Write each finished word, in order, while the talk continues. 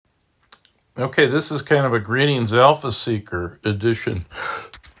Okay, this is kind of a Greetings Alpha Seeker edition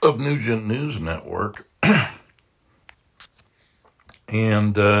of Nugent News Network.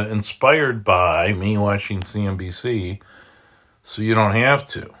 And inspired by me watching CNBC, so you don't have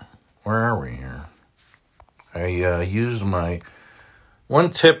to. Where are we here? I used one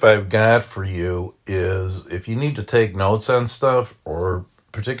tip I've got for you is if you need to take notes on stuff, or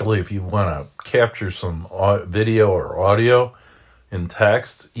particularly if you want to capture some video or audio in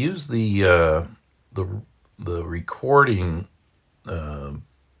text, use the recording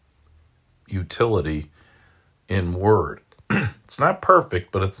utility in Word. It's not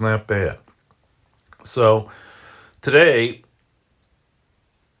perfect, but it's not bad. So today,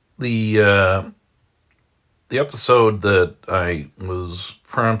 the episode that I was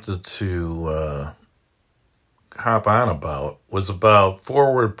prompted to hop on about was about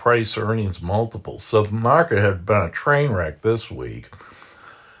forward price earnings multiples. So the market had been a train wreck this week.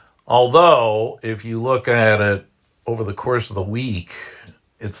 Although, if you look at it over the course of the week,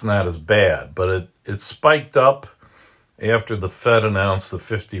 it's not as bad. But it spiked up after the Fed announced the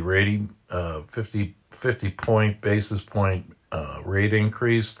 50 basis point rate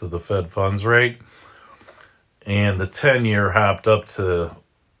increase to the Fed funds rate. And the 10-year hopped up to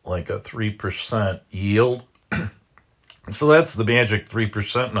like a 3% yield. So that's the magic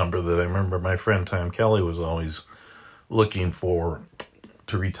 3% number that I remember my friend Tom Kelly was always looking for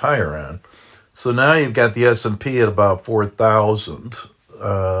to retire on. So now you've got the S&P at about 4,000.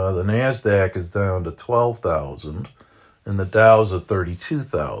 The NASDAQ is down to 12,000. And the Dow's at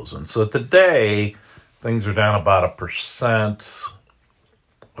 32,000. So today, things are down about 1%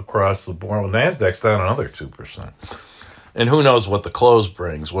 across the board. Well, NASDAQ's down another 2%. And who knows what the close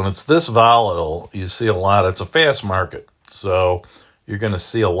brings. When it's this volatile, you see a lot. It's a fast market. So you're going to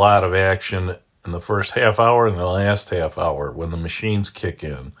see a lot of action in the first half hour and the last half hour when the machines kick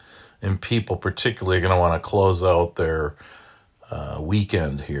in. And people particularly are going to want to close out their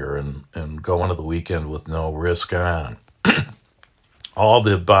weekend here and go into the weekend with no risk on. All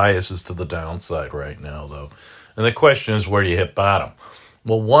the bias is to the downside right now, though. And the question is, where do you hit bottom?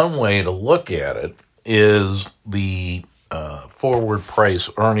 Well, one way to look at it is the forward price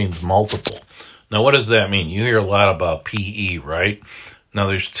earnings multiple. Now, what does that mean? You hear a lot about PE, right? Now,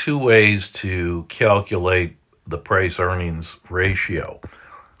 there's two ways to calculate the price earnings ratio.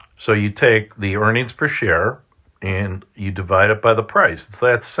 So you take the earnings per share and you divide it by the price. It's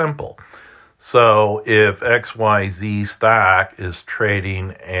that simple. So if XYZ stock is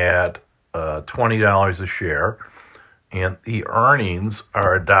trading at $20 a share and the earnings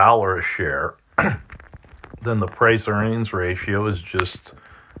are $1 a share, then the price earnings ratio is just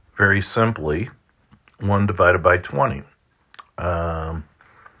very simply 1 divided by 20. And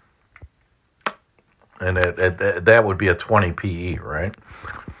that would be a 20 PE, right?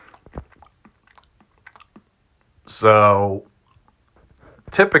 So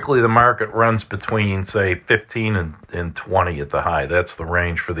typically, the market runs between, say, 15 and 20 at the high. That's the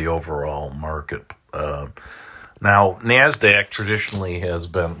range for the overall market. Now, NASDAQ traditionally has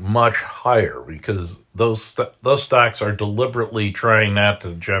been much higher because those stocks are deliberately trying not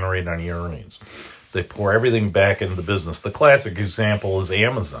to generate any earnings. They pour everything back into the business. The classic example is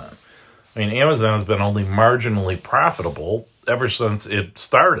Amazon. I mean, Amazon has been only marginally profitable ever since it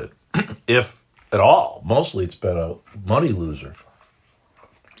started, if at all. Mostly it's been a money loser.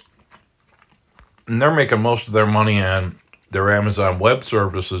 And they're making most of their money on their Amazon Web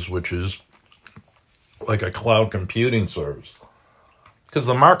Services, which is like a cloud computing service. Because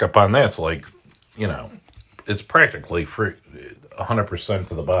the markup on that's like, it's practically free, 100%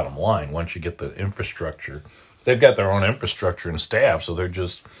 to the bottom line once you get the infrastructure. They've got their own infrastructure and staff, so they're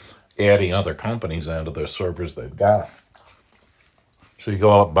just adding other companies onto their servers they've got. So you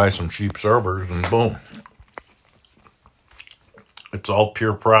go out and buy some cheap servers and boom. It's all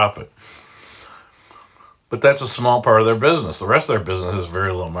pure profit. But that's a small part of their business. The rest of their business is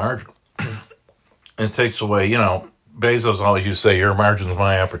very low margin. It takes away, Bezos always used to say, your margin's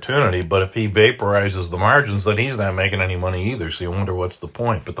my opportunity. But if he vaporizes the margins, then he's not making any money either. So you wonder what's the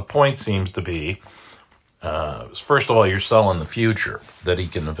point. But the point seems to be, first of all, you're selling the future that he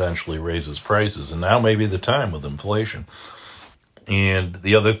can eventually raise his prices. And now may be the time with inflation. And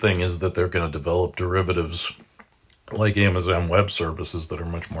the other thing is that they're going to develop derivatives like Amazon Web Services that are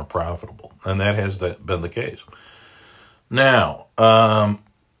much more profitable. And that has been the case. Now,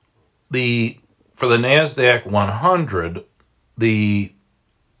 for the NASDAQ 100, the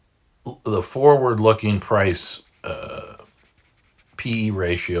forward-looking price PE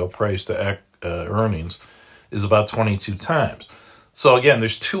ratio, price to earnings, is about 22 times. So again,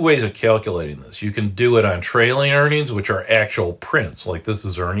 there's two ways of calculating this. You can do it on trailing earnings, which are actual prints, like this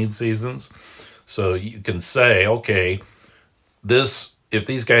is earnings seasons. So you can say, okay, if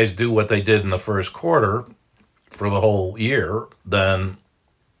these guys do what they did in the first quarter for the whole year, then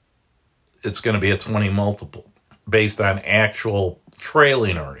it's going to be a 20 multiple based on actual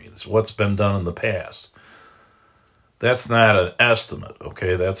trailing earnings, what's been done in the past. That's not an estimate,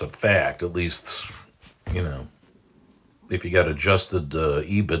 okay? That's a fact, at least, if you got adjusted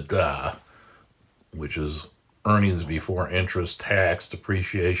EBITDA, which is earnings before interest, tax,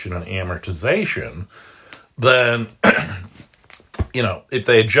 depreciation, and amortization, then, if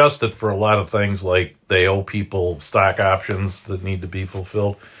they adjust it for a lot of things like they owe people stock options that need to be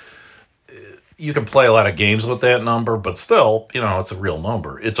fulfilled, you can play a lot of games with that number, but still, it's a real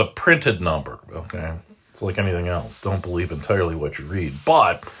number. It's a printed number, okay? It's like anything else. Don't believe entirely what you read.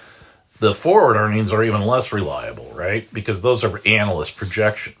 But the forward earnings are even less reliable, right? Because those are analyst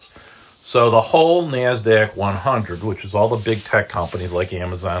projections. So the whole NASDAQ 100, which is all the big tech companies like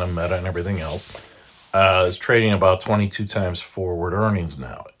Amazon and Meta and everything else, is trading about 22 times forward earnings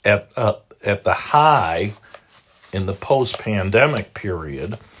now. At the high in the post-pandemic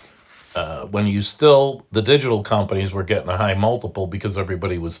period, when the digital companies were getting a high multiple because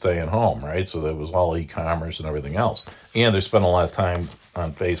everybody was staying home, right? So there was all e-commerce and everything else. And they spent a lot of time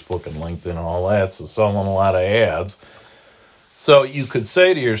on Facebook and LinkedIn and all that, so selling a lot of ads. So you could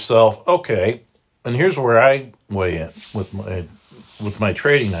say to yourself, okay, and here's where I weigh in with my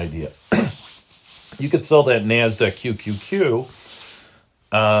trading idea. You could sell that NASDAQ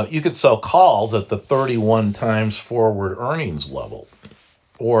QQQ. You could sell calls at the 31 times forward earnings level,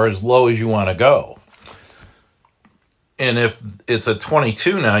 or as low as you want to go. And if it's at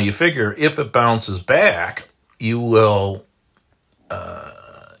 22 now, you figure if it bounces back, you will,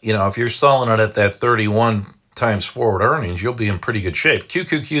 if you're selling it at that 31 times forward earnings, you'll be in pretty good shape.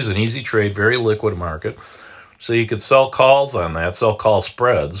 QQQ is an easy trade, very liquid market. So you could sell calls on that, sell call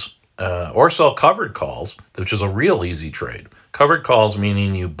spreads, or sell covered calls, which is a real easy trade. Covered calls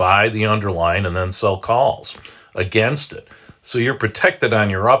meaning you buy the underlying and then sell calls against it. So you're protected on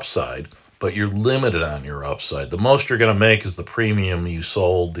your upside, but you're limited on your upside. The most you're going to make is the premium you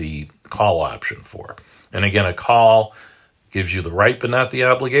sold the call option for. And again, a call gives you the right but not the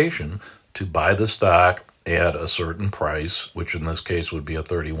obligation to buy the stock at a certain price, which in this case would be a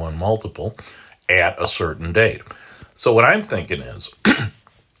 31 multiple, at a certain date. So what I'm thinking is,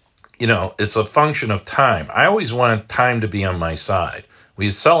 it's a function of time. I always want time to be on my side. When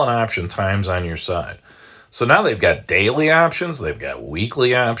you sell an option, time's on your side. So now they've got daily options, they've got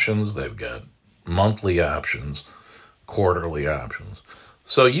weekly options, they've got monthly options, quarterly options.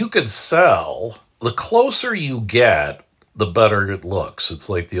 So you could sell, the closer you get, the better it looks. It's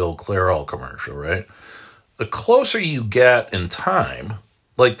like the old Clairol commercial, right? The closer you get in time,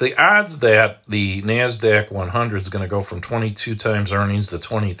 like the odds that the NASDAQ 100 is going to go from 22 times earnings to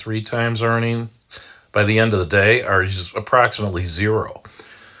 23 times earnings by the end of the day are just approximately zero.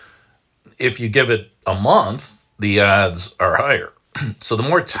 If you give it a month, the odds are higher. So the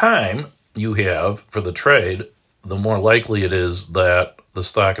more time you have for the trade, the more likely it is that the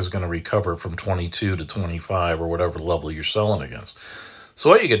stock is going to recover from 22 to 25 or whatever level you're selling against.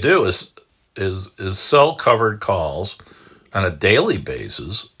 So what you could do is sell covered calls on a daily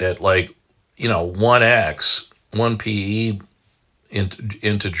basis at 1x, 1 PE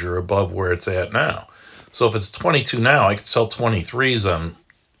integer above where it's at now. So if it's 22 now, I could sell 23s on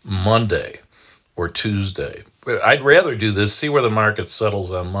Monday or Tuesday. I'd rather do this, see where the market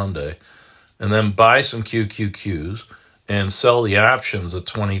settles on Monday, and then buy some QQQs and sell the options at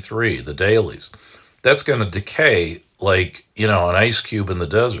 23, the dailies. That's going to decay like, an ice cube in the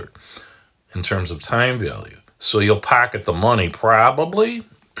desert in terms of time value. So you'll pocket the money probably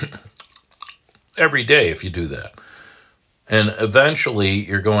every day if you do that. And eventually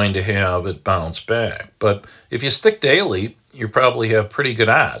you're going to have it bounce back. But if you stick daily, you probably have pretty good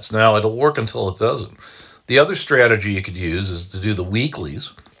odds. Now, it'll work until it doesn't. The other strategy you could use is to do the weeklies,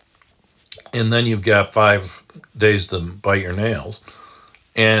 and then you've got 5 days to bite your nails,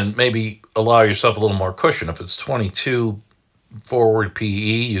 and maybe allow yourself a little more cushion. If it's 22 forward PE,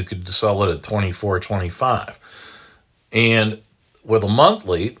 you could sell it at 24, 25. And with a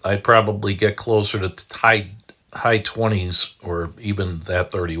monthly, I'd probably get closer to high 20s or even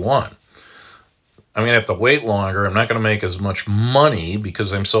that 31. I'm going to have to wait longer. I'm not going to make as much money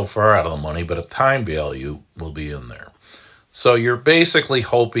because I'm so far out of the money, but a time value will be in there. So you're basically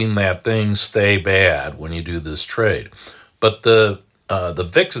hoping that things stay bad when you do this trade. But the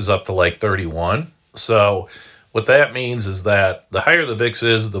VIX is up to 31. So what that means is that the higher the VIX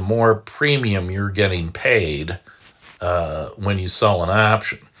is, the more premium you're getting paid when you sell an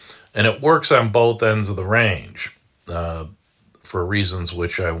option. And it works on both ends of the range for reasons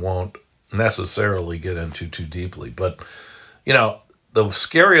which I won't necessarily get into too deeply. But, the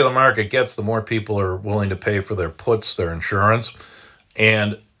scarier the market gets, the more people are willing to pay for their puts, their insurance.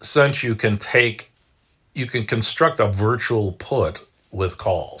 And since you can construct a virtual put with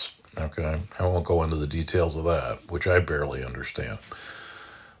calls. Okay, I won't go into the details of that, which I barely understand.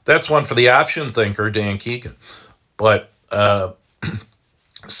 That's one for the option thinker, Dan Keegan. But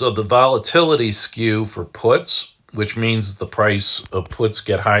so the volatility skew for puts, which means the price of puts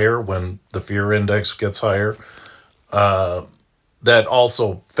get higher when the fear index gets higher, that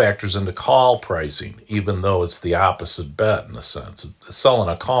also factors into call pricing, even though it's the opposite bet in a sense. Selling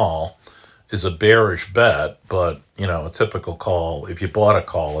a call is a bearish bet, but a typical call, if you bought a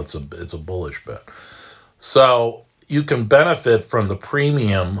call, it's a bullish bet. So you can benefit from the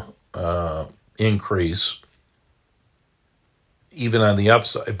premium increase even on the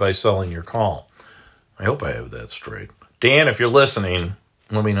upside by selling your call. I hope I have that straight. Dan, if you're listening,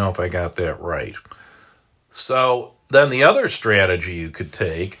 let me know if I got that right. So then the other strategy you could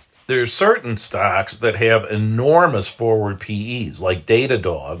take, there's certain stocks that have enormous forward PEs, like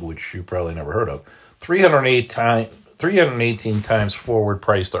Datadog, which you probably never heard of, 318 times forward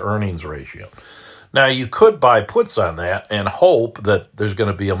price to earnings ratio. Now, you could buy puts on that and hope that there's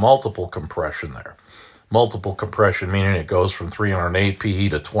going to be a multiple compression there. Multiple compression meaning it goes from 308 PE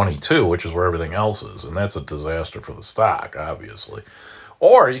to 22, which is where everything else is, and that's a disaster for the stock, obviously.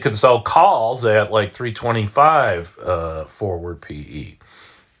 Or you could sell calls at like 325 forward PE,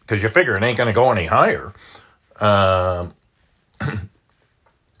 because you figure it ain't going to go any higher. I'm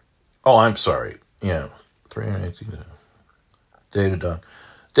sorry. Yeah, 318.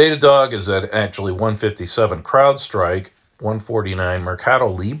 Datadog is at actually 157. CrowdStrike, 149. Mercado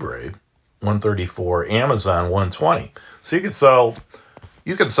Libre, 134. Amazon, 120. So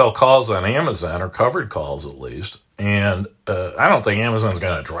you could sell calls on Amazon, or covered calls at least. And I don't think Amazon's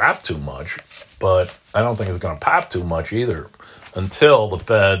going to drop too much, but I don't think it's going to pop too much either until the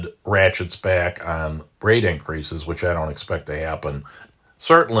Fed ratchets back on rate increases, which I don't expect to happen,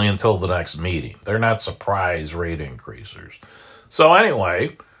 certainly until the next meeting. They're not surprise rate increasers. So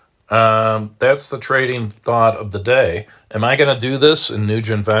anyway, that's the trading thought of the day. Am I going to do this in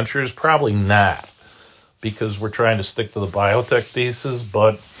Nugent Ventures? Probably not, because we're trying to stick to the biotech thesis,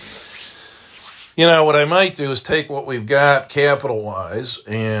 but what I might do is take what we've got capital-wise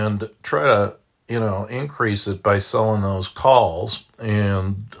and try to, increase it by selling those calls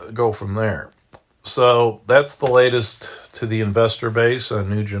and go from there. So that's the latest to the investor base on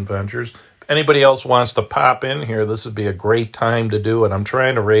Nugent Ventures. If anybody else wants to pop in here, this would be a great time to do it. I'm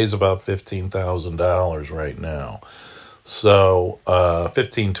trying to raise about $15,000 right now. So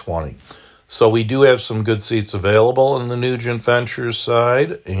 $15,20. So we do have some good seats available in the Nugent Ventures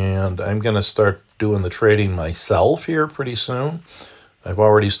side, and I'm going to start doing the trading myself here pretty soon. I've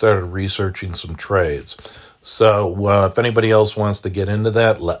already started researching some trades. So if anybody else wants to get into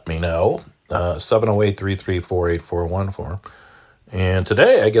that, let me know. 708-334-8414. And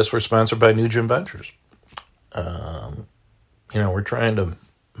today, I guess we're sponsored by Nugent Ventures. We're trying to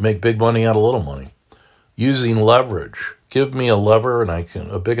make big money out of little money using leverage. Give me a lever,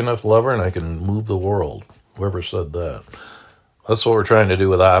 a big enough lever, and I can move the world. Whoever said that. That's what we're trying to do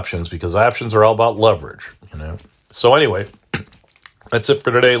with options, because options are all about leverage, So anyway, that's it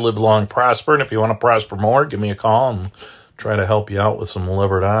for today. Live long, prosper. And if you want to prosper more, give me a call and try to help you out with some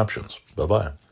levered options. Bye-bye.